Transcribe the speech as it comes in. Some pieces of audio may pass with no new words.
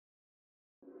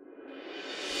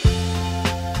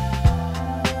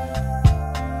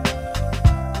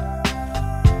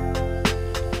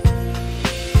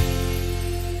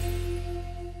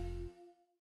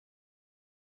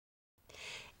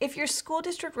If your school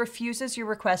district refuses your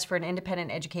request for an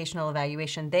independent educational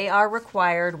evaluation, they are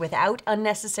required without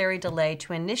unnecessary delay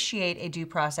to initiate a due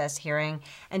process hearing.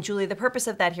 And Julie, the purpose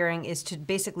of that hearing is to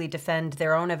basically defend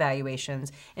their own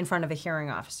evaluations in front of a hearing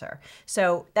officer.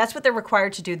 So that's what they're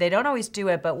required to do. They don't always do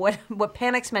it, but what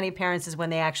panics many parents is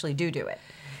when they actually do it.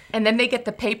 And then they get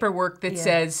the paperwork that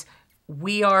says,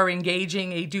 we are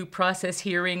engaging a due process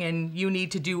hearing and you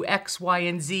need to do X, Y,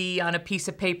 and Z on a piece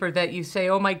of paper that you say,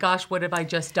 oh my gosh, what have I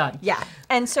just done? Yeah.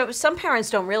 And so some parents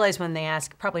don't realize when they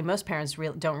ask, probably most parents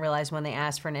don't realize when they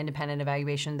ask for an independent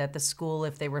evaluation that the school,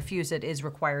 if they refuse it, is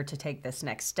required to take this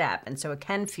next step. And so it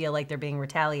can feel like they're being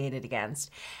retaliated against.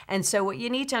 And so what you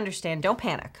need to understand, don't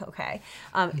panic, okay?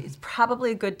 It's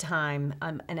probably a good time,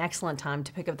 an excellent time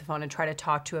to pick up the phone and try to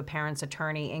talk to a parent's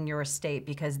attorney in your state,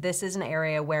 because this is an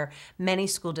area where many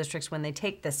school districts, when they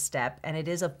take this step, and it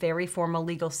is a very formal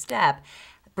legal step,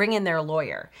 bring in their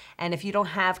lawyer. And if you don't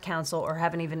have counsel or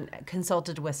haven't even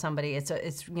consulted with somebody,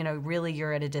 it's really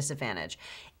you're at a disadvantage.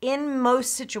 In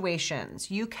most situations,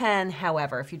 you can,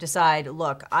 however, if you decide,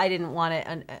 look, I didn't want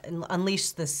to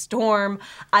unleash the storm,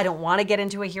 I don't want to get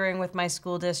into a hearing with my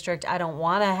school district, I don't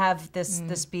want to have this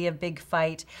be a big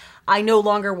fight, I no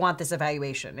longer want this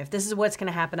evaluation. If this is what's going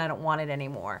to happen, I don't want it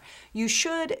anymore. You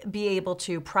should be able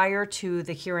to, prior to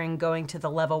the hearing going to the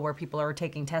level where people are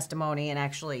taking testimony and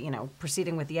actually,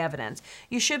 proceeding with the evidence,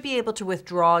 you should be able to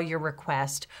withdraw your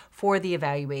request for the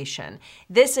evaluation.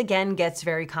 This, again, gets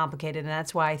very complicated, and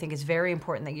that's why I think it's very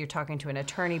important that you're talking to an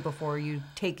attorney before you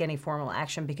take any formal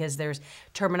action, because there's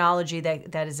terminology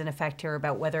that is in effect here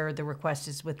about whether the request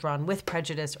is withdrawn with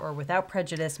prejudice or without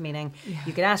prejudice, meaning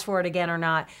you can ask for it again or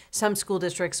not. Some school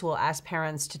districts will ask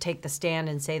parents to take the stand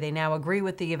and say they now agree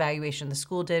with the evaluation the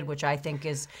school did, which I think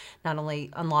is not only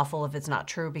unlawful if it's not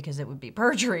true because it would be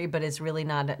perjury, but it's really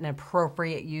not an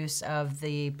appropriate use of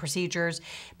the procedures.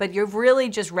 But you've really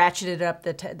just ratcheted up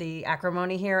the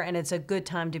acrimony here, and it's a good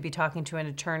time to be talking to an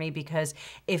attorney, because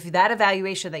if that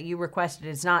evaluation that you requested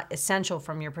is not essential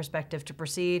from your perspective to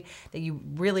proceed, that you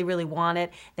really, really want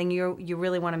it, then you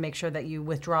really want to make sure that you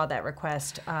withdraw that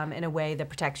request in a way that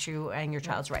protects you and your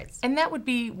child's rights. And that would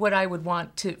be what I would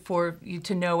want for you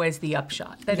to know as the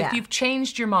upshot, that if you've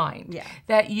changed your mind,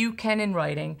 that you can, in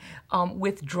writing,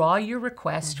 withdraw your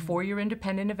request for your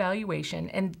independent evaluation,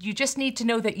 and you just need to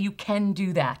know that you can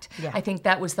do that. I think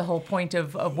that was the whole point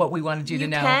of what we wanted you to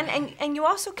know. You can, and you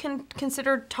also can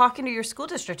consider talking to your school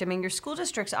district. I mean, your school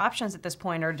district's options at this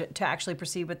point are to actually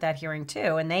proceed with that hearing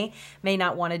too, and they may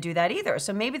not want to do that either.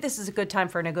 So maybe this is a good time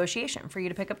for a negotiation, for you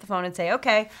to pick up the phone and say,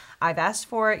 okay, I've asked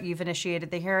for it, you've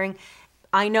initiated the hearing.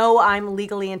 I know I'm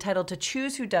legally entitled to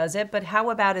choose who does it, but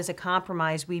how about as a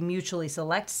compromise we mutually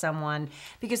select someone,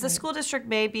 because the school district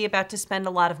may be about to spend a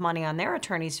lot of money on their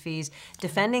attorney's fees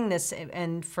defending this,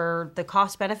 and for the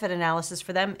cost-benefit analysis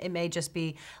for them, it may just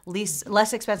be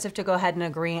less expensive to go ahead and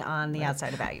agree on the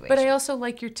outside evaluation. But I also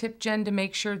like your tip, Jen, to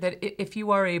make sure that if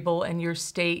you are able and your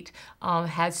state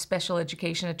has special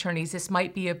education attorneys, this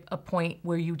might be a point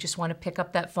where you just want to pick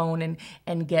up that phone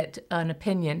and get an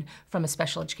opinion from a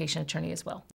special education attorney as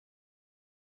well.